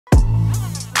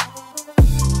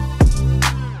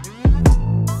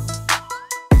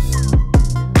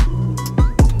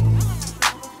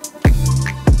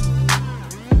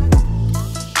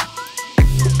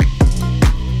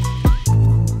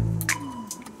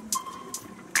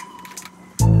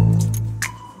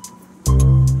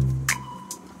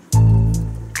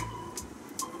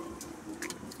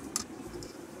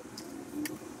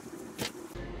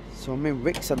So I'm in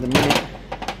Wicks at the minute,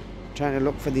 trying to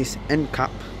look for this end cap.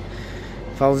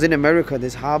 If I was in America,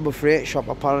 this Harbour Freight shop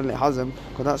apparently has them,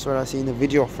 because that's where I seen the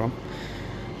video from.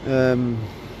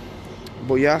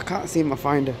 But yeah, I can't seem to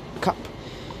find a cap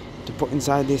to put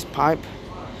inside this pipe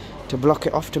to block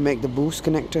it off to make the boost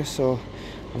connector. So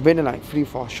I've been in like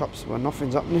 3-4 shops where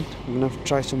nothing's happening. I'm gonna have to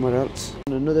try somewhere else.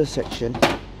 In another section,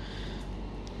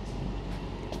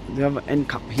 they have an end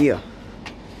cap here,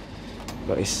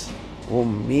 but it's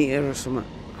 1 meter or something.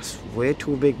 That's way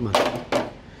too big, man.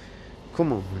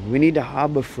 Come on, man. We need a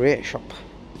Harbour Freight shop.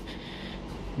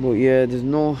 But yeah, there's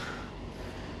no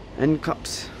end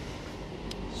caps,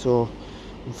 so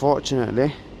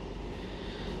unfortunately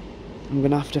I'm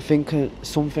gonna have to think of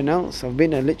something else. I've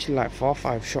been in literally like 4 or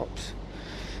 5 shops,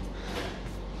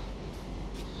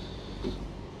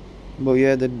 but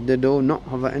yeah, they do not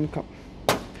have an end cap.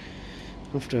 I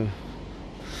have to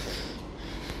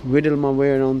riddle my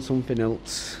way around something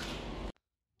else.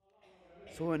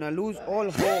 So when I lose all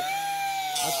hope,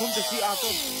 I come to see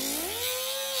Arthur.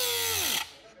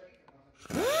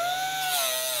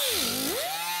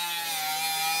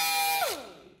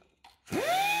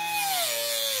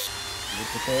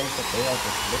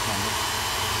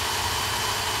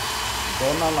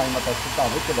 दोनों line मतलब सीधा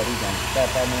विच बड़ी जाए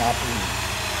पैर में आप ही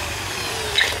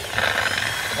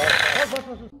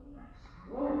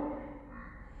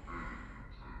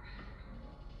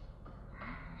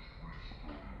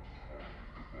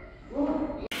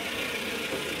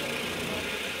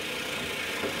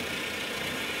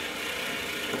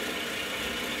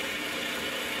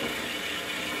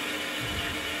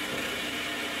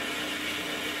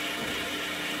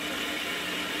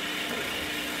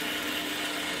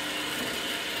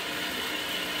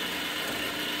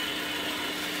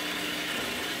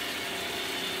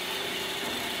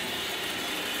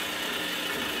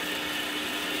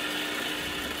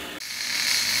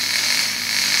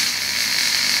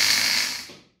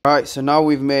Right, so now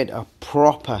we've made a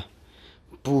proper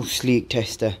BOOSTLEAK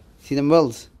tester. See them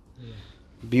welds? Yeah.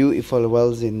 Beautiful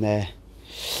welds in there.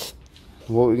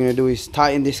 What we're going to do is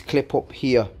tighten this clip up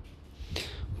here.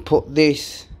 Put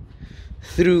this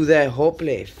through there.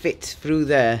 Hopefully it fits through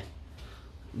there.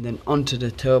 And then onto the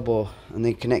turbo. And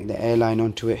then connect the airline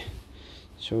onto it.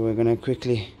 So we're going to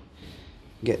quickly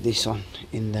get this on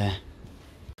in there.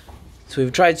 So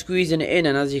we've tried squeezing it in,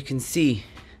 and as you can see,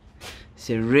 it's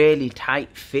a really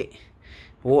tight fit. It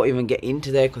won't even get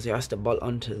into there because it has to bolt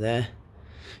onto there,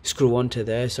 screw onto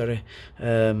there, sorry.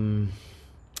 But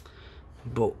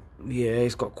yeah,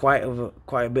 it's got quite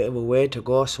a bit of a way to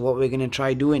go. So what we're going to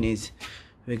try doing is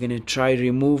we're going to try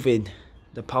removing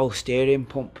the power steering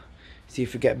pump. See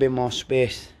if we get a bit more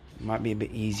space. It might be a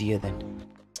bit easier then.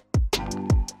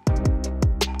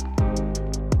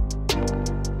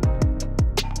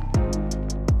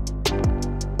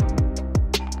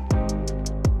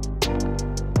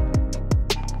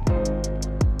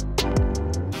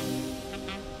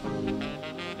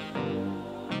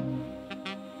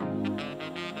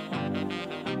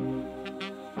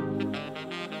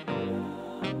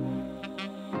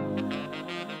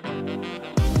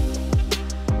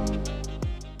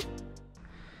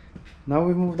 Now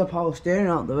we've moved the power steering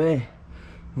out of the way,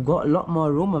 we've got a lot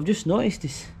more room. I've just noticed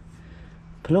this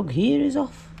plug here is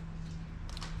off.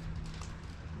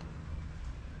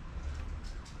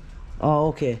 Oh,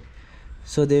 okay.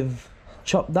 So they've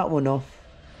chopped that one off,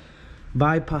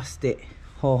 bypassed it.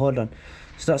 Oh, hold on.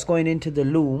 So that's going into the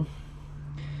loom,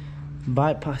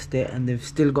 bypassed it, and they've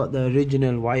still got the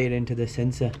original wire into the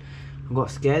sensor. I got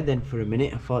scared then for a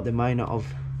minute. I thought they might not have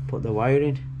put the wire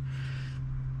in.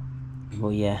 Oh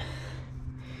yeah.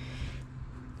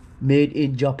 Made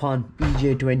in Japan,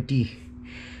 EJ20.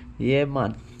 Yeah,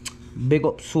 man. Big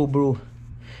up Subaru.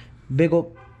 Big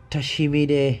up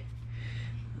Tashimide.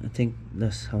 I think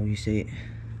that's how you say it.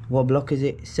 What block is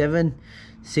it?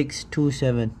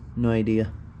 7627. No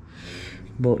idea.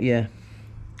 But yeah,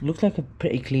 looks like a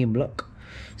pretty clean block.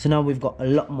 So now we've got a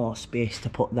lot more space to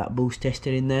put that boost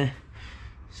tester in there.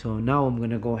 So now I'm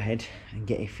gonna go ahead and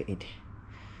get it fitted.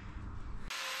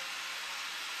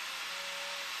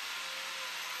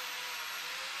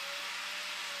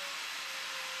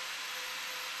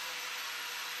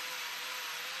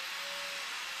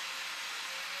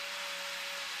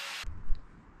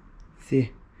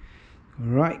 See,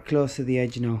 right close to the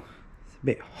edge now. It's a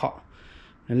bit hot.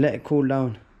 And let it cool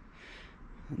down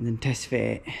and then test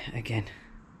fit it again.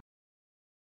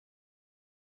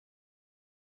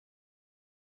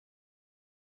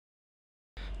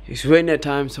 It's winter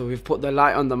time, so we've put the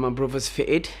light on that my brother's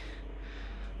fitted.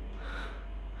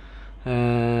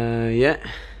 Yeah,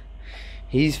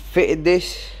 he's fitted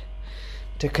this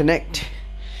to connect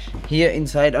here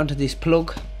inside onto this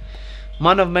plug.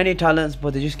 Man of many talents,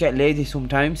 but they just get lazy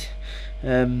sometimes.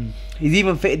 He's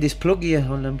even fitted this plug here.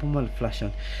 Hold on, put my flash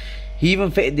on. He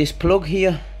even fitted this plug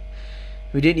here.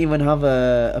 We didn't even have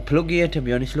a plug here, to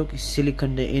be honest. Look, it's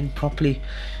siliconed it in properly.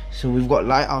 So we've got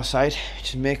light outside,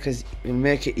 which will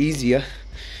make it easier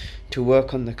to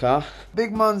work on the car.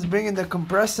 Big man's bringing the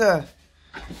compressor.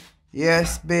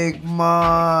 Yes, big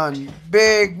man.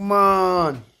 Big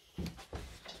man.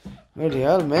 Bloody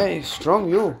hell, mate. It's strong,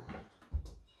 you.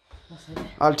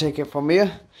 I'll take it from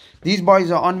here. These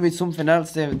boys are on with something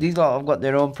else. These lot have got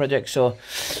their own project, so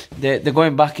they're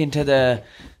going back into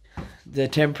the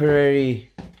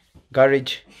temporary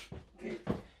garage.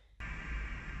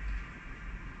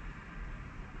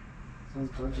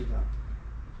 Sounds dodgy, that.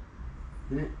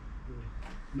 Isn't it?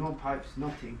 No pipes,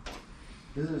 nothing.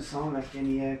 Doesn't sound like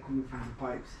any air coming from the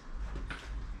pipes.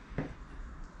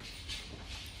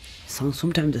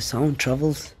 Sometimes the sound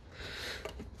travels.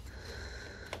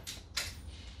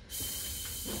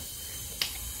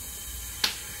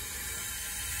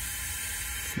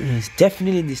 It's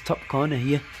definitely in this top corner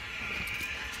here.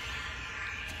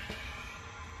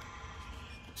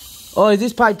 Oh, is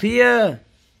this pipe here?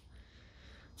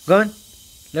 Go on.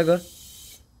 Let go.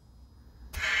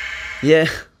 Yeah.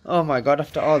 Oh my god,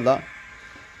 after all that.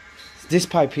 It's this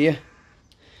pipe here.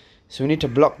 So we need to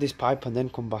block this pipe and then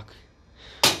come back.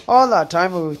 All that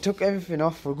time we took everything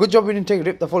off. Good job we didn't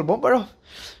rip the full bumper off.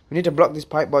 We need to block this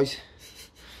pipe, boys.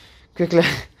 Quickly.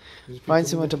 Find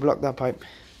someone to block that pipe.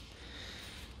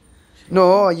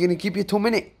 No, you're going to keep your 2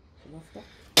 minutes.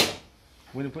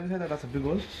 When you put it like that, that's a big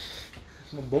one.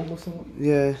 It's a bomb or something.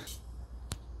 Yeah.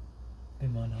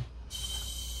 Big man now.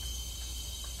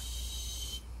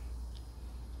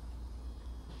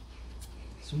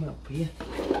 Someone up here.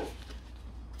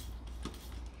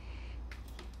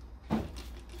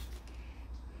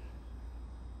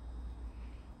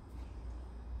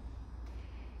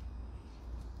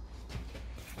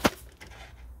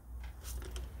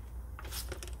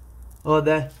 Oh,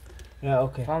 there. Yeah,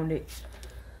 okay. Found it.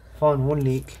 Found one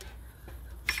leak.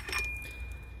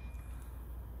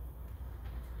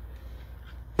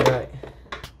 Right.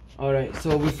 Alright,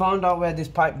 so we found out where this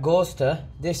pipe goes to.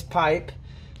 This pipe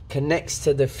connects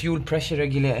to the fuel pressure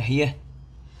regulator here.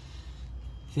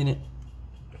 Seen it?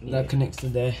 That connects to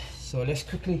there. So let's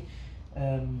quickly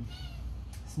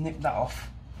snip that off.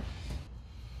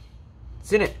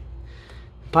 Seen it?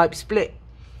 Pipe split?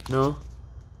 No.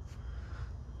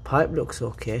 Pipe looks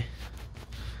okay.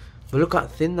 But look how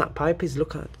thin that pipe is.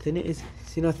 Look how thin it is.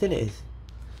 See how thin it is?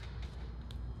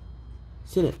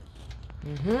 Seen it?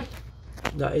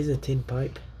 That is a thin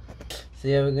pipe. So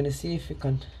yeah, we're gonna see if we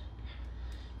can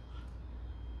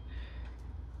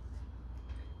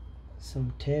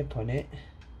some tape on it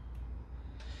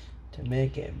to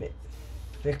make it a bit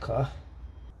thicker.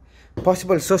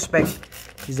 Possible suspect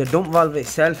is the dump valve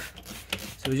itself.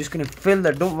 So we're just gonna fill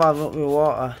the dump valve up with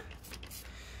water.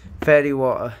 Fairy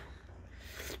water.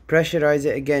 Pressurize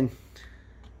it again.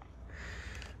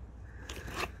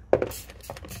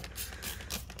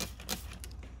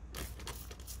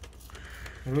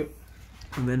 And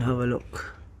then have a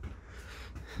look.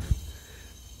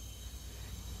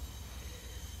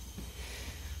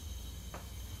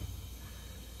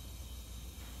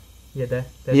 Yeah, there.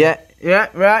 Yeah,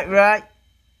 right.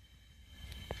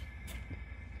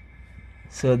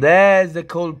 So there's the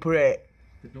culprit.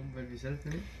 The dump valve itself,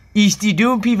 isn't it? It's the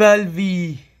dumpy valve.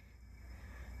 The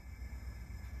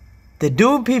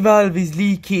dumpy valve is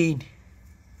leaking.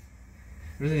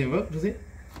 Doesn't it work, does it?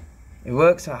 It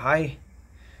works at high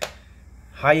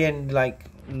end, like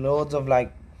loads of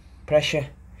like pressure.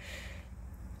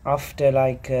 After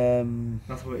like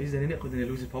That's what it is then, innit? Because then it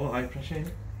loses power, high pressure,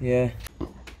 innit? yeah.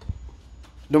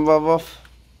 Dump valve off.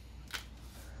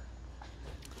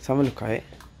 Let's have a look at it.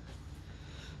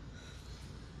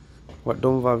 What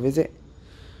dump valve is it?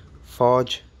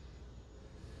 Forge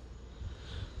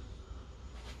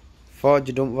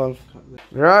dump valve.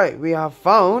 Right, we have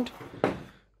found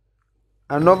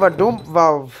another dump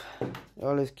valve.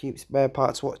 Always keep spare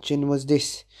parts watching. Was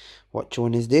this? Which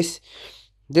one is this?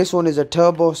 This one is a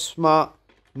Turbo Smart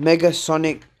Mega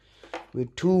Sonic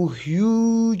with 2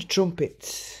 huge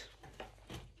trumpets.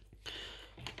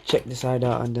 Check the side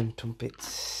out on them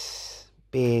trumpets.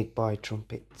 Big boy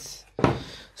trumpets.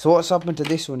 So what's happened to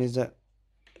this one is that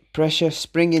pressure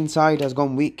spring inside has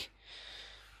gone weak.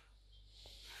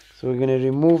 So we're going to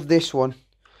remove this one.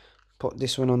 Put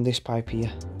this one on this pipe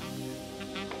here.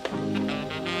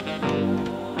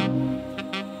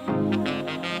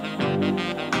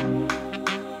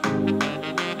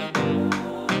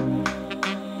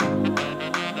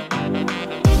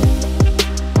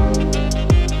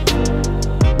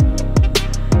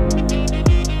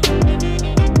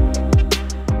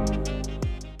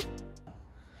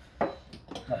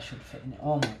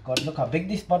 Oh my god, look how big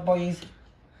this bad boy is.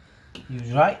 He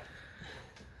was right.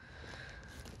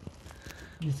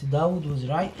 Mr. Dawood was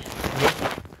right.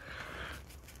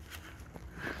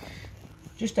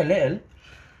 Just a little.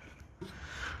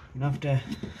 You have to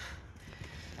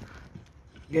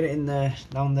get it in there,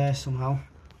 down there somehow.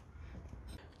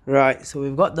 Right, so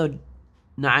we've got the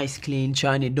nice clean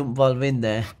shiny dump valve in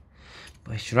there,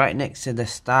 but it's right next to the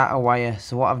starter wire.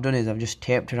 So what I've done is I've just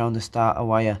taped around the starter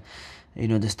wire, you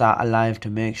know, the starter live, to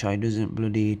make sure it doesn't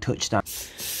bloody touch that.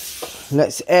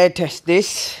 Let's air test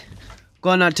this. Go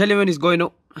on, I'll tell you when it's going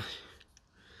up.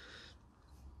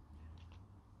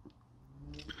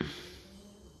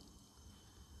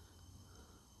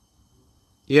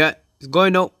 Yeah, it's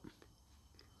going up.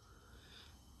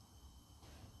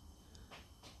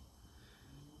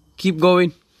 Keep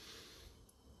going.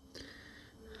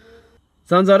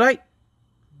 Sounds alright?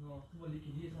 No,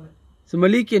 it's So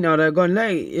leaking now, go on,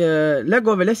 let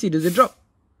go of it, let's see, does it drop?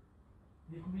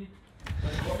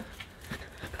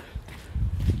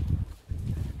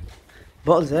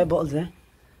 Bottles there, bottles there.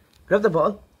 Grab the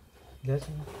bottle. That's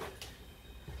one.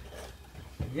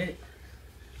 Get it.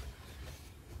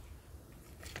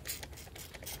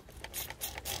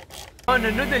 And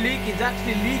another leak is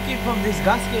actually leaking from this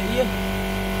gasket here.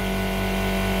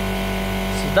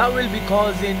 So that will be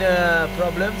causing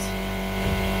problems.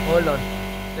 Hold on.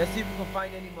 Let's see if we can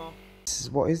find any more.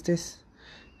 What is this?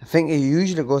 I think it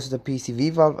usually goes to the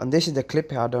PCV valve, and this is the clip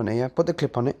here down here. Put the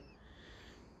clip on it.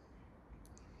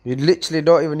 You literally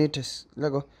don't even need to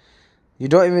let go. You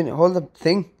don't even hold the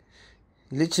thing.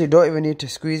 You literally don't even need to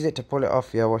squeeze it to pull it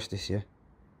off. Yeah, watch this here.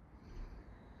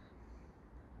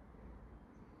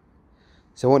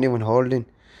 So it won't even hold in.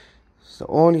 So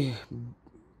the only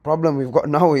problem we've got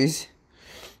now is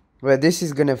where this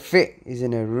is gonna fit is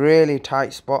in a really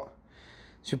tight spot.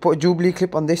 So we put a Jubilee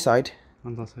clip on this side.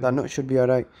 That nut should be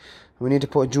alright. We need to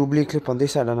put a Jubilee clip on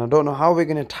this side, and I don't know how we're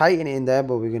gonna tighten it in there,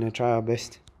 but we're gonna try our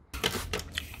best.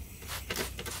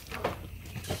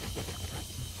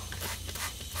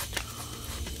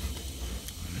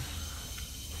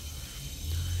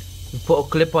 We put a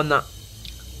clip on that.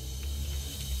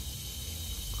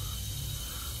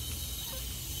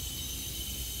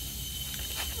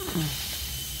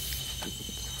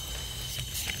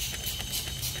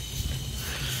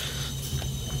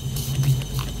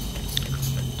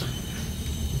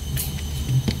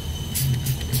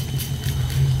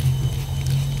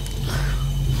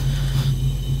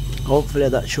 Hopefully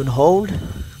that should hold.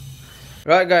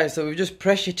 Right guys, so we've just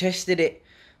pressure tested it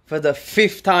for the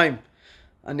 5th time,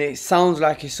 and it sounds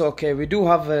like it's okay. We do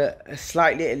have a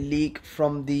slight little leak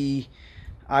from the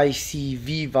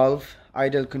ICV valve,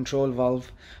 idle control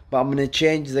valve, but I'm going to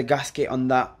change the gasket on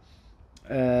that.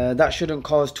 That shouldn't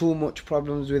cause too much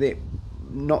problems with it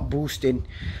not boosting.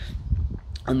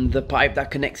 And the pipe that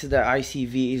connects to the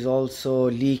ICV is also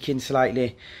leaking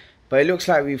slightly, but it looks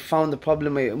like we've found the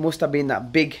problem. It must have been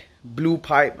that big blue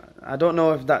pipe. I don't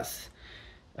know if that's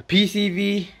a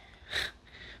PCV,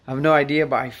 I have no idea,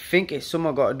 but I think it's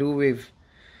something got to do with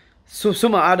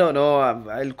something, I don't know.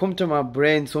 It'll come to my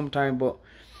brain sometime, but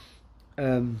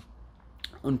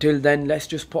until then, let's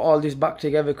just put all this back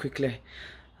together quickly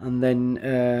and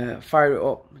then fire it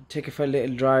up, take it for a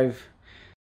little drive,